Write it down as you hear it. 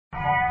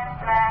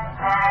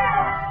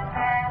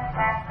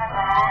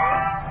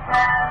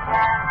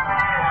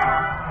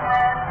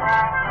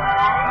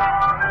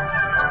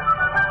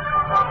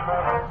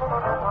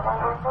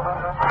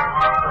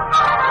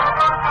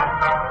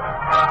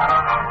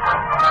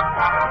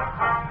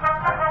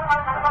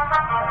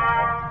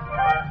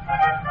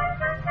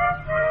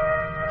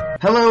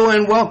Hello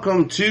and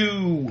welcome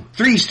to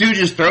Three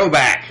Stooges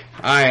Throwback.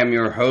 I am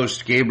your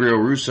host, Gabriel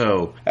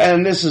Russo,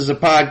 and this is a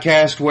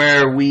podcast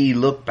where we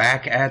look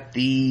back at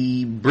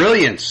the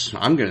brilliance,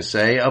 I'm going to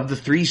say, of the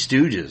Three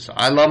Stooges.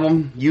 I love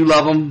them, you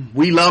love them,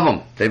 we love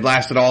them. They've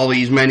lasted all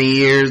these many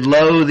years,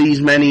 these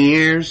many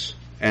years,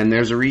 and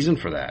there's a reason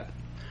for that.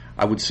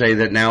 I would say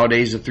that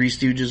nowadays the Three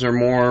Stooges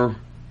are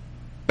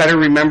better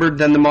remembered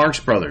than the Marx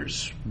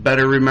Brothers,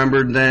 better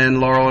remembered than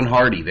Laurel and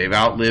Hardy. They've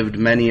outlived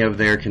many of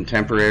their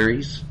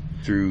contemporaries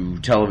through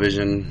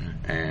television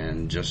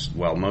and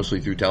mostly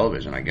through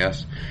television, I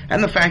guess.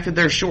 And the fact that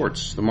they're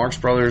shorts. The Marx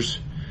Brothers,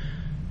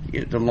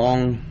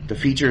 the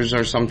features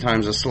are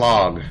sometimes a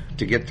slog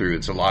to get through.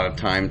 It's a lot of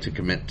time to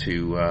commit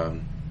to,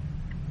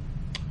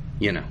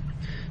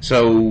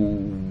 So,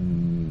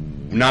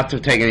 not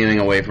to take anything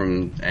away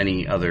from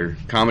any other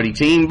comedy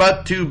team,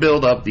 but to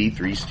build up the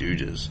Three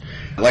Stooges.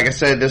 Like I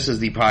said, this is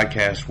the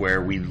podcast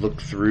where we look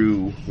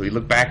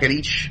back at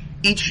each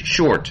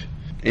short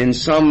in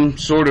some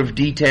sort of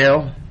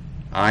detail.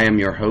 I am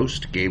your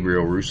host,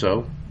 Gabriel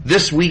Russo.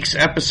 This week's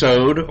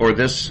episode, or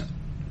this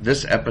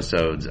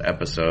episode's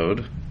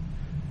episode,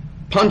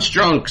 Punch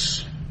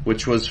Drunks,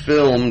 which was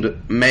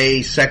filmed May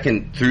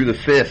 2nd through the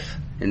 5th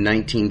in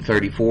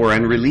 1934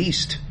 and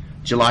released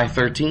July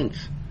 13th,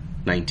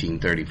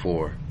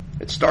 1934.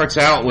 It starts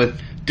out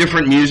with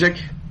different music.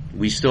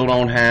 We still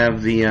don't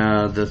have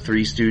the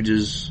Three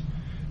Stooges,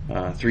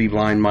 Three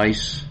Blind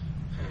Mice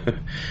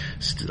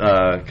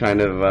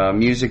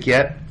music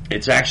yet.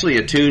 It's actually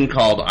a tune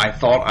called I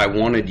Thought I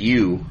Wanted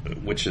You,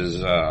 which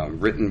is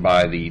written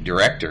by the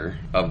director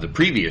of the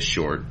previous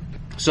short.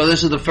 So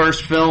this is the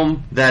first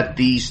film that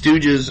the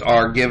Stooges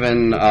are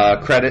given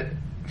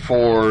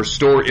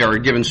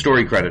given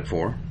story credit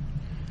for.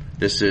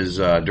 This is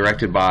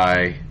directed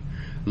by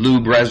Lou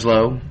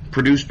Breslow,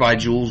 produced by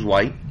Jules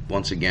White.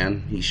 Once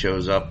again, he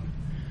shows up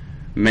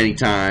many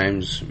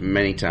times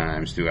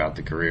throughout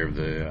the career of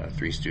the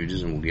Three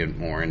Stooges, and we'll get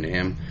more into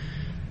him.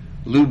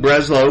 Lou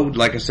Breslow,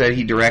 like I said,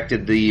 he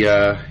directed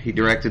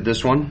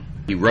this one.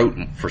 He wrote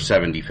for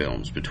 70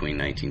 films between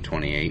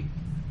 1928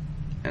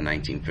 and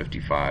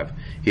 1955.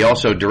 He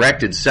also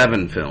directed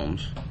 7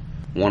 films,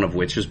 one of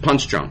which is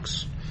Punch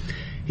Drunks.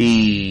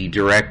 He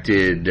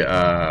directed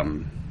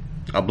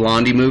a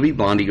Blondie movie,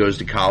 Blondie Goes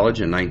to College,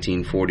 in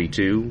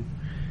 1942.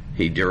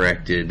 He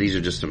directed, these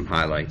are just some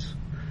highlights,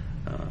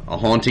 A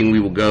Haunting We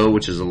Will Go,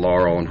 which is a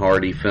Laurel and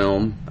Hardy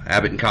film,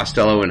 Abbott and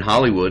Costello in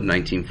Hollywood,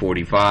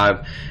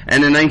 1945,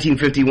 and in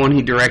 1951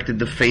 he directed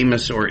the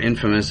famous or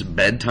infamous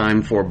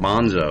Bedtime for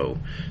Bonzo,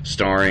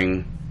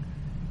 starring,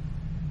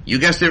 you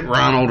guessed it,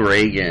 Ronald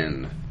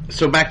Reagan.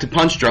 So back to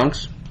Punch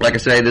Drunks. Like I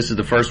say, this is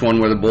the first one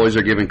where the boys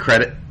are given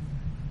credit.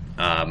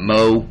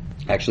 Mo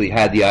actually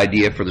had the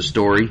idea for the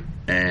story,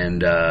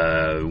 and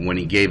when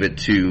he gave it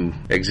to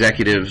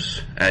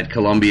executives at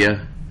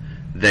Columbia,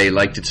 they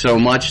liked it so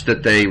much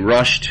that they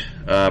rushed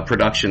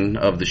production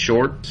of the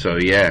short. So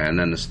yeah, and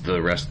then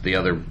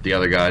the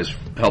other guys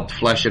helped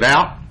flesh it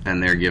out,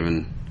 and they're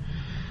given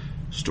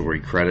story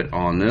credit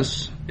on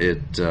this.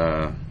 It's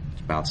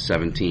about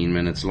 17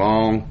 minutes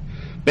long.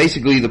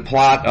 Basically, the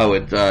plot.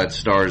 It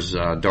stars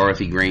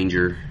Dorothy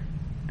Granger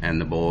and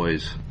the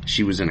boys.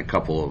 She was in a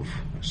couple of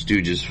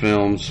Stooges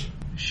films.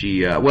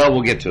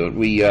 We'll get to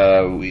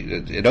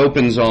it. It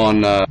opens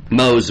on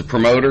Mo's the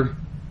promoter.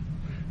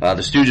 The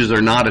Stooges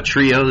are not a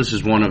trio. This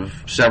is one of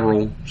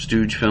several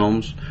Stooge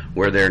films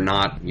where they're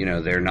not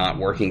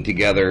working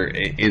together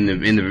in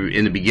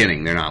the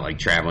beginning. They're not like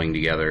traveling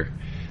together.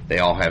 They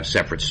all have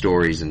separate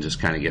stories and just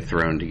kind of get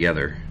thrown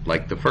together,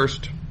 like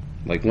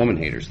Woman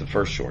Haters, the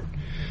first short.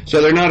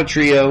 So they're not a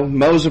trio.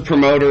 Mo's a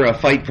promoter, a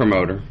fight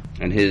promoter,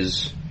 and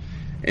his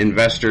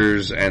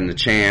investors and the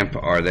champ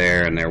are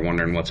there, and they're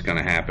wondering what's going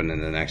to happen in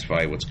the next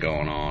fight, what's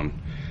going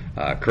on.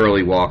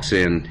 Curly walks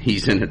in.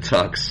 He's in a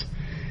tux.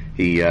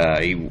 He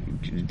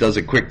does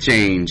a quick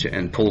change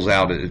and pulls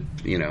out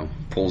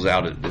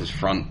his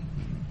front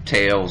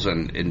tails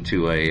and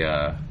into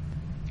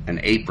an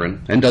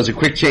apron, and does a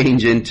quick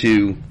change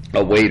into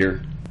a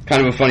waiter.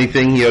 Kind of a funny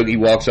thing. He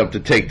walks up to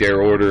take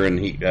their order,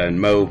 and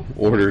Mo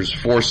orders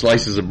 4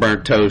 slices of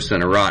burnt toast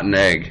and a rotten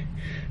egg.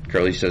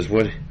 Curly says,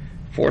 "What?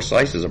 4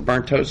 slices of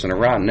burnt toast and a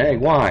rotten egg?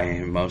 Why?"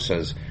 And Mo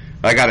says,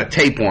 "I got a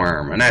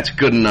tapeworm, and that's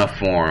good enough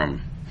for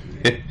him."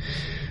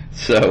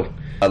 So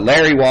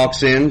Larry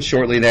walks in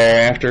shortly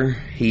thereafter.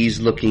 He's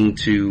looking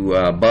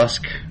to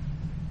busk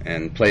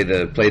and play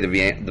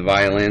the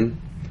violin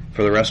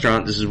for the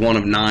restaurant. This is one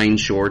of 9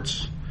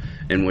 shorts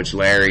in which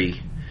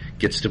Larry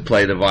gets to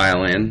play the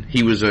violin.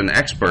 He was an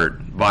expert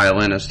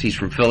violinist. He's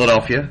from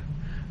Philadelphia.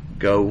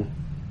 Go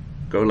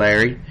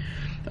Larry.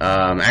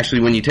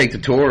 Actually, when you take the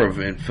tour of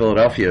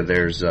Philadelphia,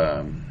 there's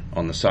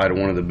on the side of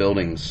one of the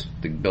buildings,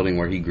 the building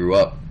where he grew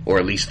up, or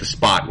at least the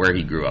spot where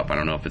he grew up. I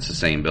don't know if it's the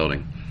same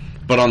building.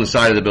 But on the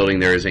side of the building,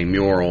 there is a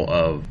mural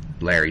of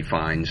Larry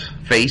Fine's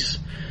face.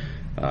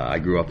 I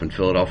grew up in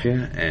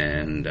Philadelphia,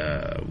 and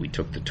we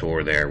took the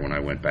tour there when I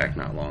went back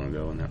not long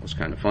ago, and that was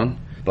kind of fun.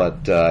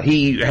 But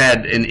he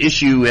had an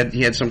issue.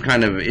 He had some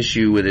kind of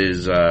issue with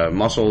his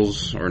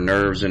muscles or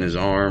nerves in his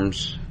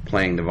arms.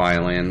 Playing the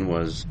violin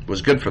was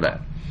good for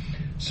that.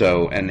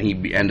 So, and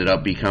he ended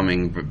up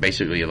becoming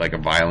basically like a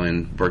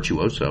violin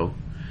virtuoso.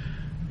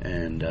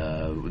 And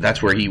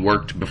that's where he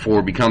worked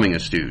before becoming a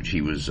Stooge.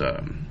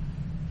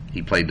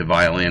 He played the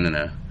violin in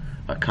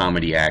a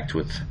comedy act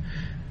with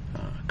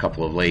a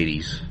couple of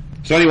ladies.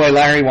 So anyway,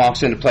 Larry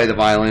walks in to play the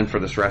violin for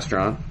this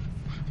restaurant.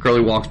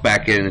 Curly walks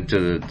back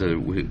into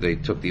they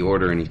took the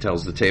order, and he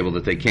tells the table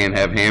that they can't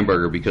have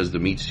hamburger because the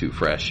meat's too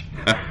fresh.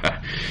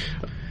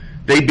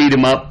 They beat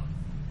him up,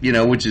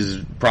 which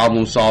is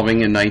problem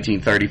solving in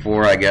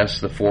 1934, I guess.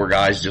 The four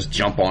guys just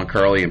jump on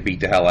Curly and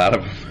beat the hell out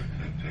of him.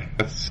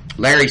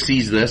 Larry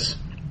sees this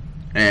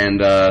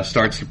and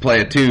starts to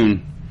play a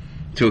tune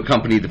to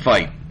accompany the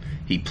fight.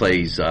 He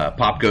plays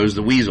Pop Goes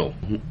the Weasel.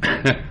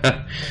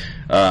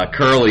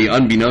 Curly,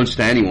 unbeknownst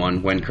to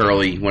anyone,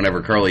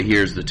 whenever Curly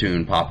hears the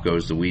tune Pop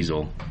Goes the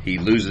Weasel, he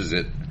loses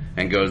it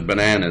and goes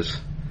bananas.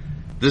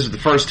 This is the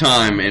first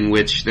time in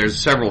which there's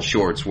several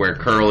shorts where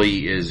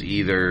Curly is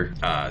either,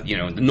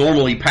 the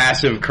normally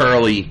passive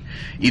Curly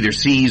either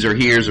sees or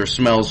hears or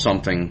smells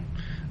something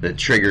that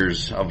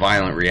triggers a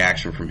violent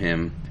reaction from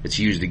him. It's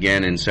used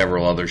again in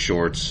several other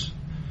shorts.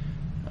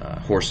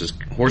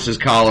 Horses'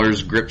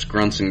 collars, grips,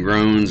 grunts, and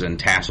groans, and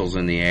tassels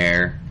in the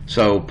air.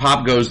 So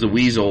Pop Goes the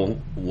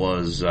Weasel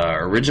was,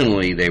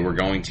 originally they were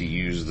going to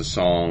use the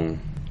song,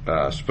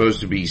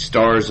 supposed to be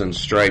Stars and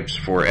Stripes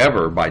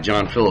Forever by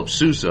John Philip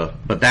Sousa,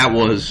 but that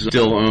was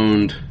still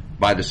owned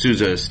by the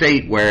Sousa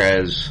estate,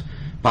 whereas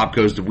Pop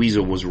Goes the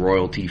Weasel was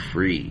royalty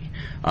free.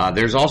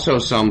 There's also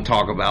some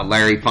talk about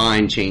Larry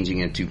Fine changing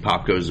it to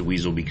Pop Goes the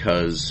Weasel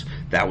because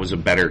that was a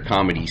better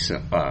comedy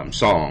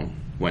song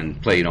when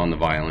played on the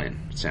violin.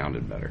 It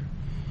sounded better.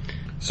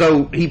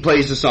 So he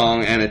plays the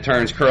song, and it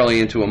turns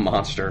Curly into a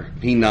monster.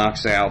 He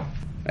knocks out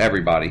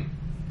everybody.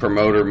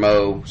 Promoter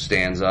Mo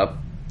stands up,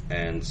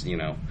 and,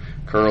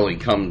 Curly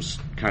comes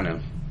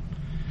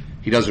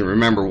he doesn't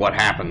remember what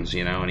happens,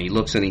 and he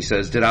looks and he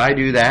says, "Did I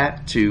do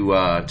that?"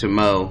 to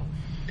Mo.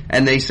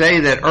 And they say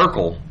that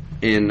Urkel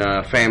in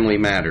Family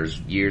Matters,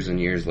 years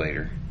and years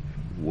later,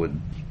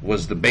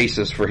 was the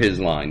basis for his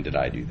line, "Did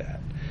I do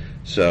that?"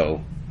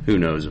 So who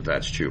knows if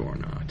that's true or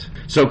not.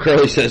 So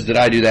Curly says, "Did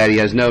I do that?" He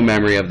has no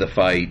memory of the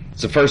fight.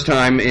 It's the first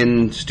time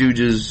in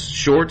Stooge's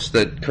shorts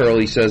that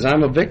Curly says,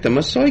 "I'm a victim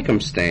of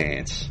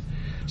circumstance."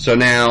 So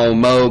now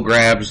Mo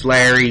grabs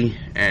Larry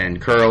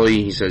and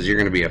Curly. He says, "You're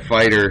going to be a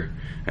fighter,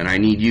 and I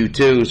need you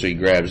too." So he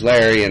grabs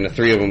Larry, and the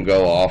three of them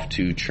go off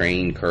to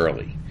train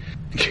Curly.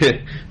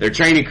 They're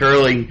training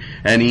Curly,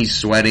 and he's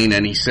sweating,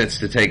 and he sits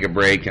to take a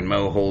break, and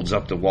Mo holds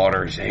up the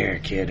water. He says, "Here,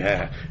 kid,"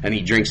 and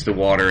he drinks the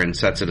water and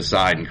sets it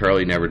aside, and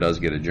Curly never does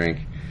get a drink.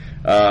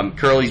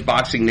 Curly's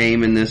boxing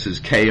name in this is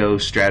K.O.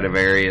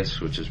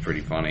 Stradivarius, which is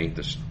pretty funny.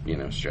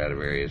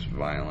 Stradivarius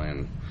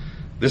violin.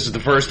 This is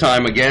the first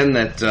time, again,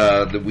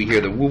 that we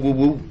hear the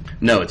woo-woo-woo.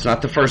 No, it's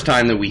not the first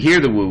time that we hear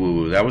the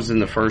woo-woo-woo. That was in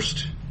the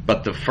first,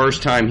 but the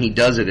first time he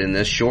does it in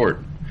this short,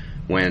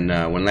 when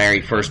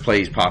Larry first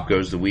plays Pop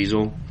Goes the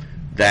Weasel.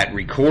 That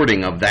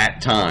recording of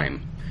that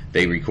time,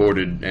 they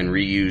recorded and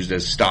reused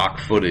as stock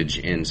footage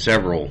in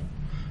several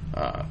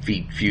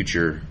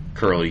future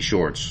Curly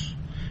shorts.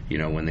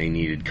 When they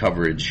needed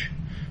coverage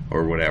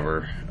or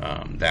whatever,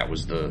 that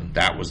was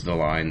the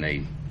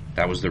line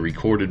that was the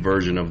recorded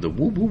version of the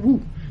woo woo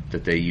woo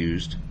that they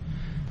used.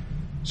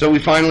 So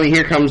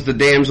here comes the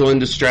damsel in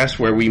distress,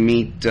 where we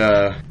meet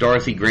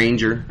Dorothy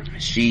Granger.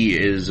 She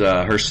is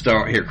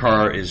her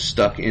car is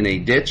stuck in a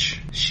ditch.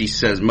 She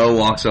says, Mo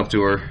walks up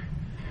to her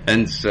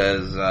and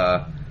says,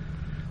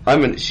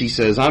 she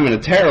says, "I'm in a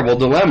terrible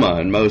dilemma."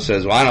 And Mo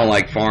says, "Well,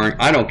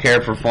 I don't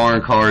care for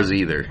foreign cars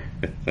either."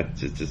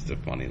 It's just a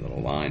funny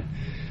little line.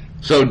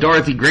 So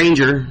Dorothy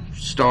Granger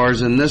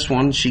stars in this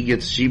one.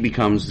 She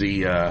becomes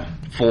the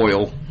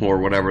foil or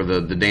whatever,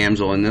 the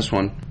damsel in this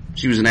one.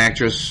 She was an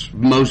actress,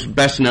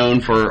 best known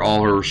for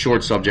all her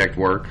short subject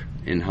work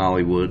in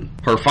Hollywood.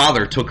 Her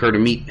father took her to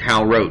meet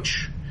Hal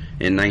Roach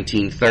in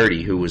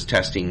 1930, who was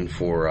testing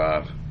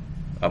for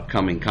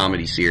upcoming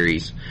comedy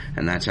series,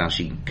 and that's how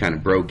she kind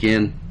of broke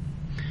in.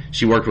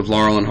 She worked with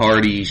Laurel and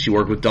Hardy. She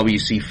worked with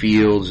W.C.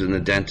 Fields in The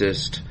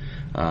Dentist.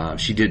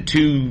 She did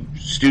 2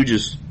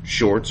 Stooges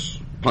shorts,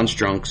 Punch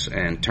Drunks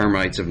and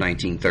Termites of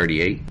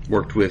 1938.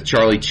 Worked with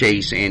Charlie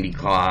Chase, Andy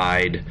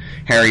Clyde,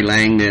 Harry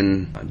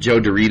Langdon,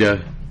 Joe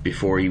DeRita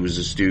before he was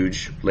a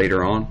Stooge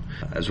later on,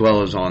 as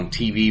well as on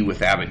TV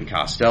with Abbott and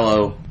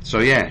Costello. So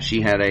yeah, she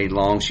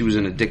was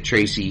in a Dick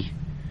Tracy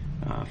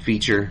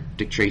feature,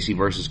 Dick Tracy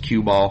versus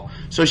Cue Ball.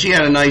 So she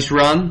had a nice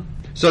run.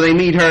 So they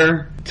need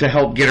her to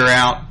help get her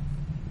out.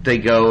 They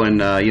go and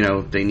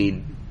they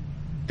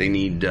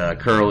need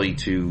Curly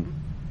to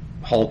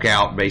Hulk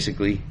out,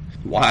 basically.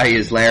 Why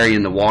is Larry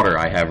in the water?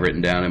 I have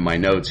written down in my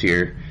notes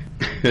here.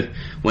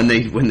 when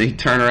they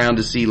turn around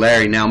to see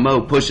Larry, now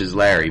Mo pushes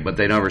Larry, but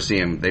they never see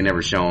him. They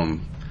never show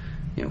him,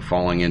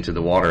 falling into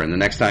the water. And the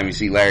next time you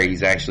see Larry,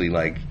 he's actually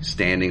like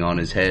standing on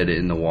his head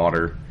in the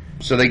water.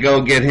 So they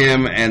go get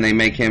him, and they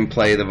make him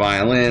play the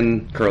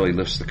violin. Curly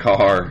lifts the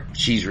car.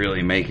 She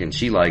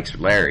likes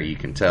Larry, you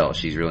can tell.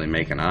 She's really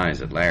making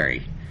eyes at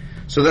Larry.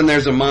 So then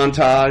there's a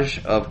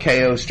montage of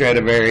KO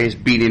Stradivarius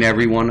beating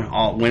everyone,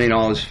 winning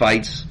all his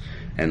fights,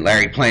 and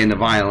Larry playing the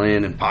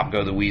violin, and Pop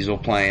Goes the Weasel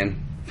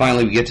playing.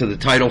 Finally, we get to the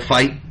title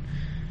fight.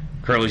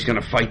 Curly's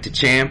going to fight the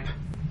champ.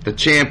 The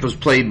champ was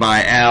played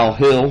by Al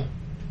Hill.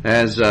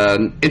 As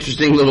an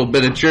interesting little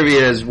bit of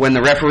trivia is when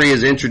the referee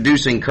is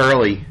introducing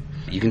Curly,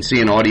 you can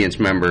see an audience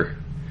member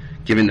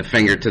giving the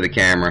finger to the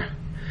camera.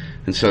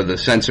 And so the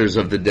censors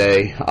of the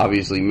day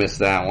obviously missed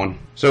that one.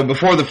 So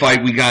before the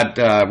fight, we've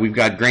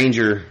got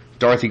Granger.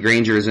 Dorothy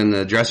Granger is in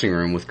the dressing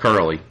room with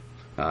Curly.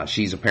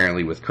 She's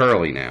apparently with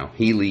Curly now.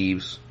 He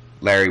leaves.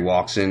 Larry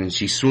walks in, and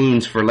she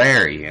swoons for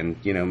Larry and,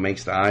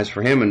 makes the eyes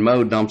for him, and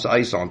Mo dumps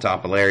ice on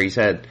top of Larry's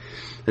head.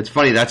 It's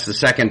funny, that's the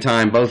second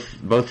time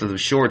both of the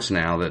shorts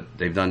now that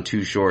they've done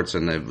 2 shorts,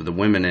 and the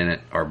women in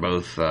it are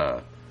both,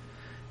 the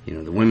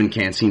women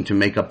can't seem to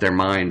make up their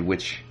mind,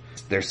 which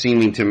they're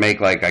seeming to make,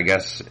 like, I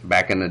guess,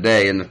 back in the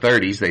day, in the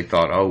 30s, they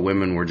thought,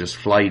 women were just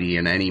flighty,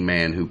 and any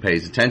man who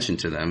pays attention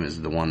to them is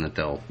the one that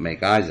they'll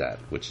make eyes at,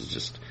 which is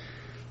just,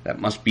 that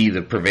must be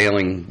the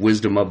prevailing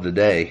wisdom of the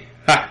day.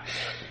 Ha!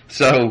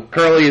 So,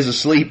 Curly is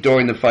asleep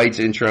during the fight's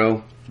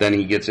intro. Then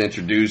he gets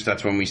introduced.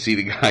 That's when we see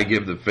the guy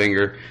give the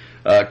finger.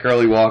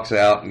 Curly walks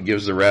out and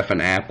gives the ref an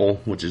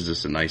apple, which is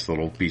just a nice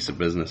little piece of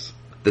business.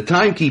 The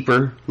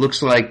timekeeper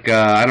looks like,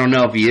 I don't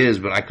know if he is,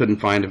 but I couldn't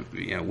find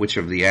which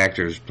of the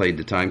actors played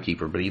the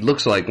timekeeper, but he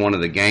looks like one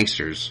of the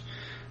gangsters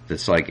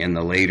that's like in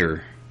the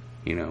later,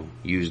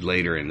 used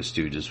later in the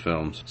Stooges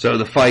films. So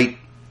the fight,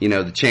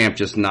 the champ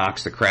just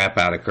knocks the crap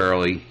out of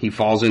Curly. He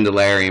falls into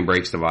Larry and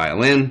breaks the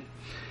violin.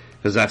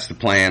 Because that's the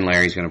plan.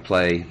 Larry's going to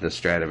play the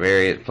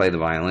Stradivarius, play the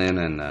violin,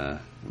 and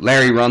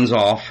Larry runs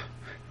off.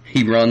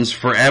 He runs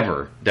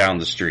forever down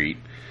the street.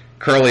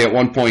 Curly at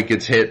one point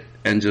gets hit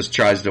and just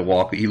tries to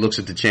walk. He looks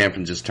at the champ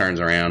and just turns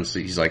around. So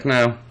he's like,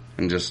 no,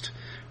 and just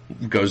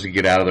goes to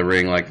get out of the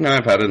ring like, no,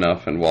 I've had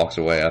enough, and walks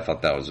away. I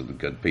thought that was a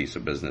good piece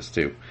of business,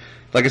 too.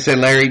 Like I said,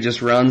 Larry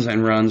just runs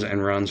and runs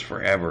and runs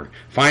forever.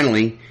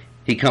 Finally,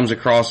 he comes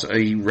across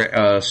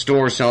a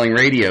store selling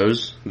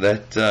radios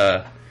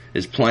that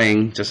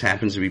just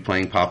happens to be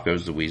playing Pop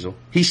Goes the Weasel.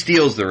 He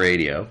steals the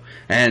radio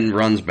and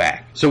runs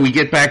back. So we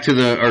get back to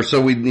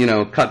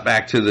cut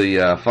back to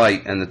the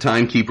fight, and the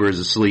timekeeper is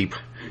asleep,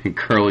 and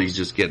Curly's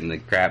just getting the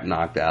crap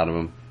knocked out of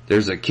him.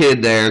 There's a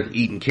kid there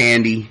eating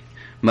candy.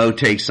 Mo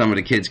takes some of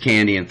the kid's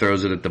candy and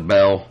throws it at the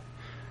bell,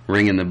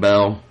 ringing the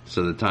bell,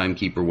 so the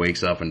timekeeper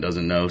wakes up and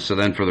doesn't know. So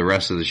then for the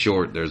rest of the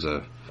short, there's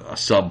a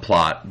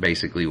subplot,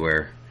 basically,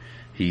 where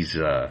he's,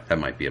 that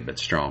might be a bit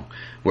strong,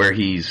 where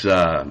he's,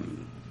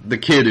 the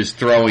kid is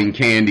throwing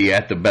candy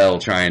at the bell,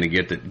 trying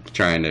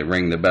to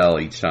ring the bell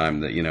each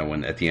time that,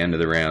 when at the end of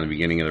the round, the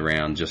beginning of the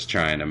round, just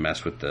trying to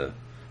mess with the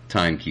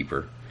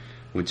timekeeper,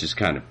 which is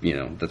kind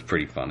of, that's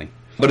pretty funny.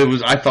 But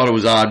I thought it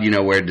was odd,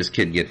 where did this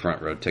kid get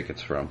front row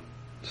tickets from?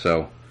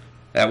 So,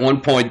 at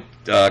one point,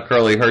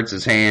 Curly hurts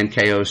his hand,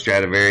 KO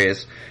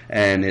Stradivarius,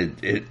 and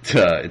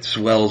it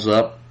swells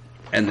up,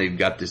 and they've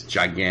got this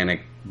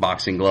gigantic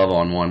boxing glove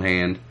on one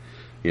hand.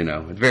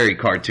 It's very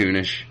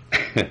cartoonish.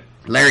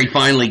 Larry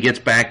finally gets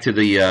back to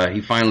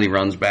he finally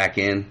runs back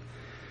in,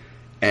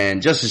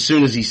 and just as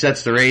soon as he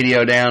sets the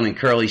radio down and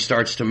Curly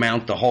starts to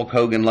mount the Hulk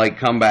Hogan-like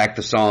comeback,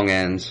 the song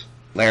ends.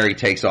 Larry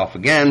takes off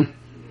again,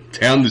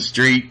 down the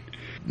street.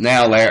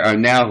 Now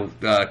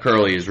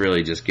Curly is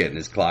really just getting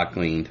his clock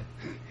cleaned.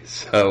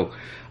 So,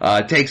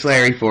 it takes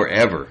Larry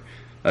forever.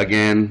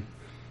 Again,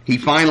 he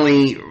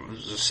finally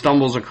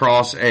stumbles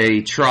across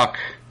a truck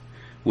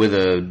with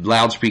a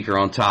loudspeaker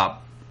on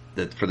top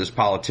for this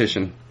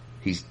politician.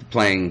 He's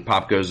playing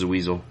Pop Goes the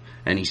Weasel,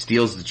 and he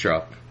steals the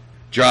truck,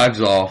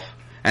 drives off,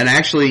 and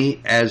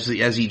actually, as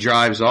he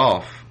drives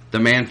off, the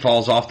man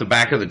falls off the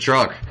back of the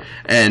truck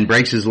and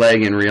breaks his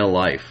leg in real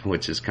life,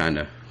 which is kind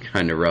of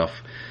rough.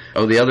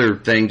 Oh, the other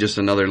thing, just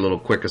another little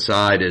quick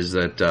aside, is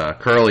that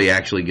Curly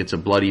actually gets a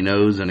bloody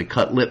nose and a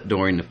cut lip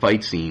during the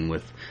fight scene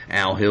with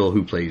Al Hill,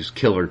 who plays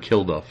Killer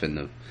Kilduff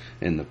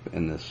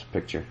in this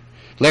picture.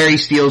 Larry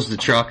steals the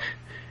truck,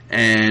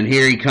 and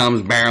here he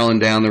comes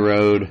barreling down the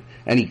road.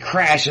 And he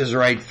crashes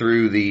right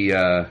through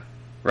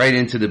right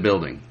into the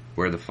building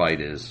where the fight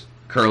is.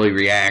 Curly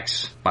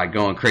reacts by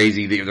going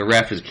crazy. The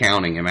ref is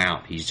counting him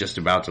out. He's just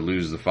about to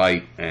lose the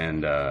fight,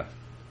 and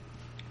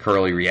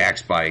Curly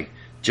reacts by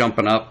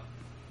jumping up.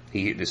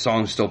 The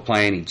song's still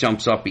playing. He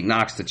jumps up. He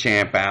knocks the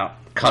champ out.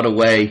 Cut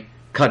away.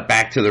 Cut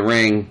back to the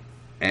ring,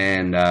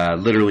 and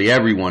literally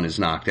everyone is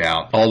knocked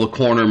out. All the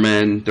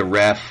cornermen, the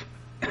ref,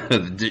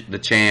 the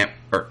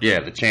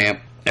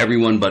champ,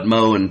 everyone but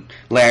Mo and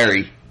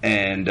Larry.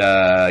 And,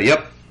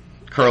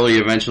 Curly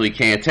eventually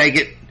can't take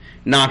it,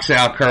 knocks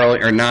out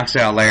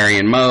Larry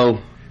and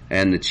Mo,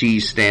 and the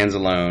cheese stands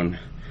alone.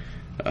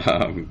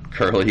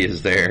 Curly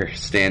is there,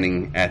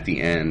 standing at the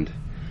end.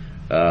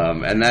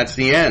 And that's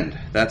the end.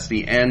 That's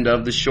the end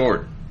of the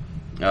short.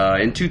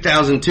 In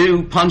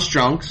 2002, Punch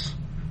Drunks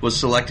was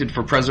selected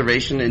for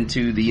preservation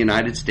into the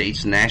United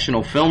States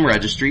National Film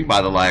Registry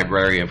by the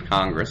Library of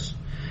Congress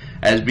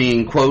as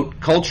being, quote,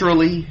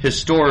 culturally,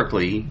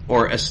 historically,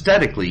 or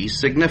aesthetically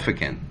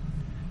significant,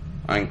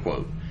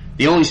 unquote.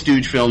 The only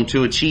Stooge film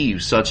to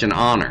achieve such an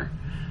honor,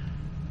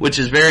 which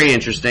is very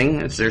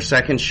interesting. It's their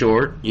second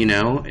short, you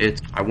know.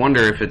 I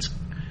wonder if it's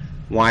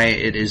why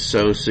it is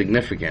so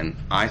significant.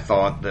 I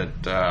thought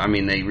that,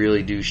 they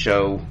really do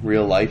show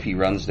real life. He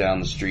runs down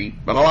the street,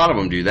 but a lot of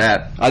them do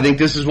that. I think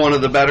this is one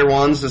of the better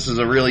ones. This is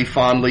a really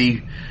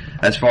fondly,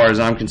 as far as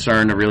I'm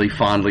concerned, a really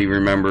fondly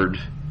remembered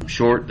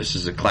short. This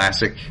is a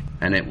classic,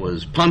 and it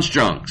was Punch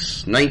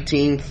Drunks,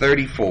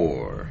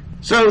 1934.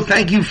 So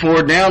thank you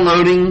for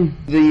downloading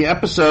the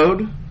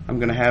episode. I'm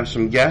going to have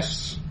some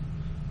guests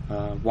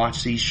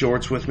watch these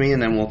shorts with me,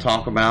 and then we'll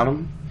talk about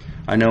them.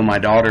 I know my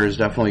daughter is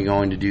definitely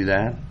going to do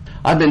that.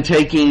 I've been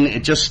taking,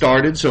 it just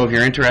started, so if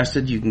you're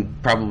interested, you can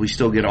probably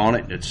still get on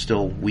it. It's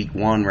still week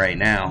 1 right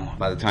now.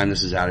 By the time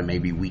this is out, it may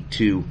be week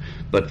 2.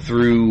 But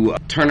through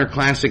Turner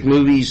Classic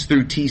Movies,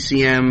 through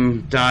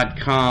TCM.com,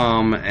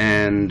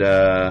 and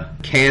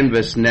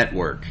Canvas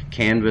Network.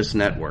 Canvas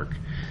Network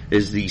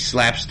is the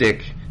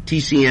slapstick.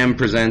 TCM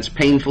presents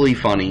Painfully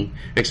Funny,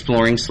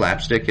 exploring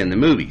slapstick in the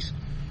movies.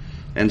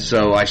 And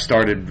so I just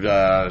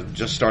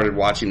started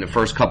watching the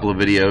first couple of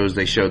videos.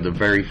 They showed the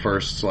very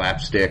first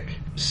slapstick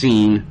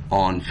scene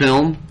on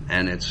film,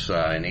 and it's in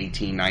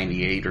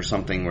 1898 or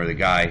something, where the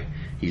guy,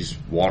 he's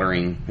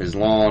watering his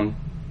lawn.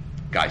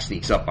 Guy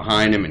sneaks up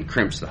behind him and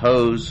crimps the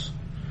hose.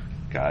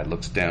 Guy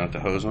looks down at the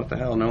hose. What the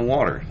hell? No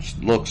water.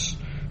 Just looks,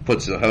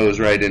 puts the hose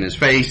right in his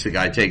face. The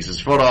guy takes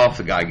his foot off.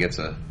 The guy gets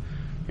a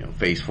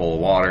face full of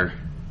water.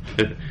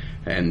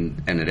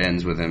 And it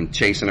ends with him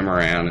chasing him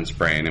around and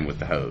spraying him with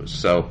the hose.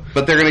 So,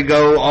 but they're going to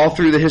go all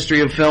through the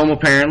history of film,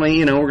 apparently.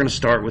 We're going to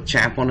start with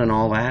Chaplin and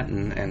all that,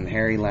 and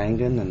Harry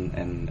Langdon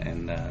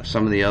and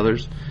some of the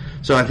others.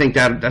 So I think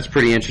that's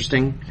pretty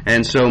interesting.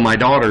 And so my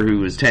daughter,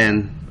 who was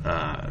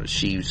 10,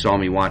 she saw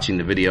me watching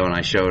the video, and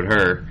I showed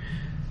her,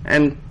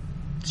 and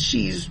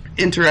she's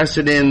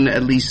interested in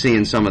at least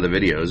seeing some of the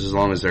videos, as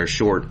long as they're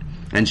short.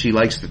 And she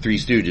likes the Three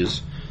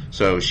Stooges.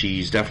 So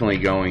she's definitely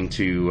going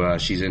to,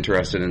 she's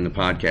interested in the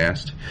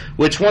podcast.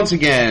 Which, once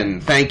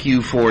again, thank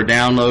you for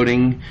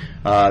downloading.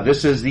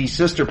 This is the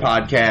sister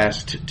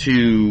podcast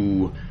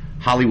to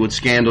Hollywood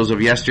Scandals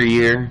of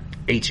Yesteryear,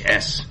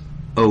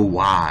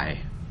 HSOY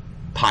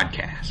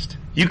podcast.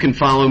 You can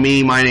follow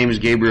me. My name is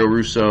Gabriel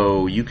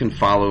Russo. You can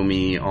follow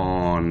me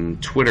on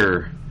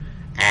Twitter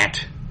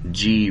at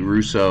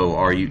GRusso,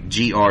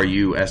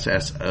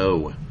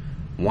 GRUSSO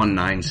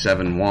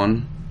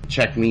 1971.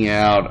 Check me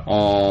out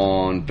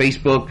on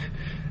Facebook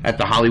at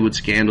the Hollywood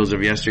Scandals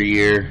of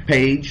Yesteryear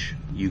page.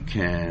 You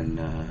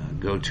can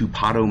go to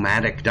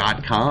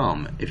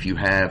Podomatic.com if you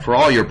have, for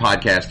all your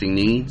podcasting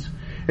needs.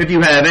 If you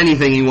have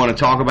anything you want to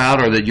talk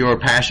about or that you're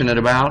passionate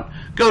about,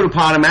 go to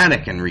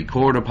Podomatic and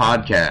record a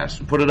podcast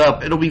and put it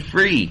up. It'll be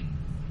free.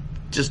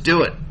 Just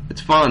do it.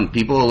 It's fun.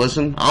 People will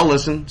listen. I'll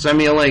listen. Send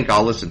me a link.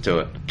 I'll listen to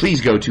it. Please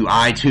go to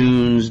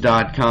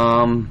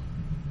iTunes.com.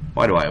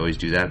 Why do I always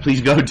do that? Please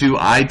go to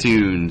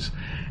iTunes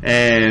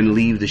and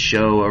leave the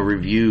show a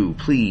review.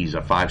 Please,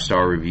 a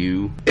 5-star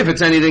review. If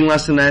it's anything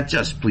less than that,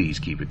 just please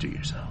keep it to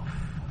yourself.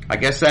 I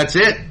guess that's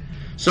it.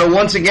 So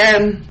once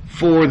again,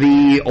 for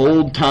the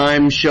Old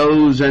Time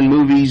Shows and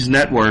Movies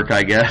Network,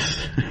 I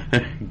guess.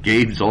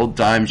 Gabe's Old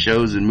Time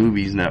Shows and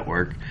Movies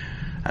Network.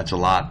 That's a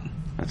lot.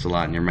 That's a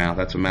lot in your mouth.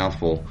 That's a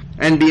mouthful.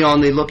 And be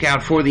on the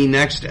lookout for the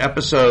next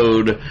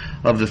episode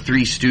of the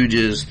Three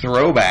Stooges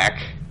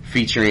Throwback,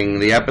 featuring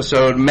the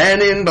episode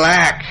Men in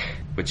Black,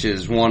 which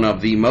is one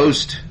of the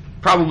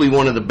probably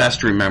one of the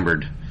best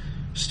remembered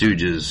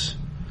Stooges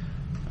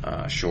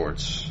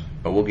shorts.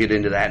 But we'll get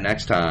into that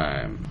next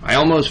time. I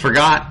almost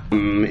forgot.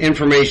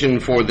 Information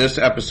for this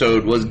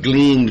episode was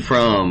gleaned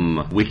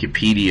from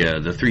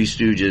Wikipedia, the Three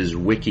Stooges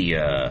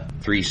Wikia,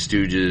 Three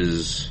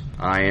Stooges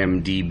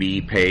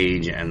IMDb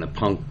page, and the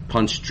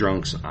Punch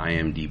Drunks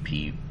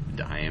IMDb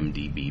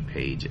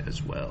page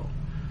as well.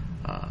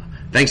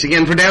 Thanks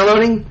again for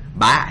downloading.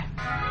 Bye.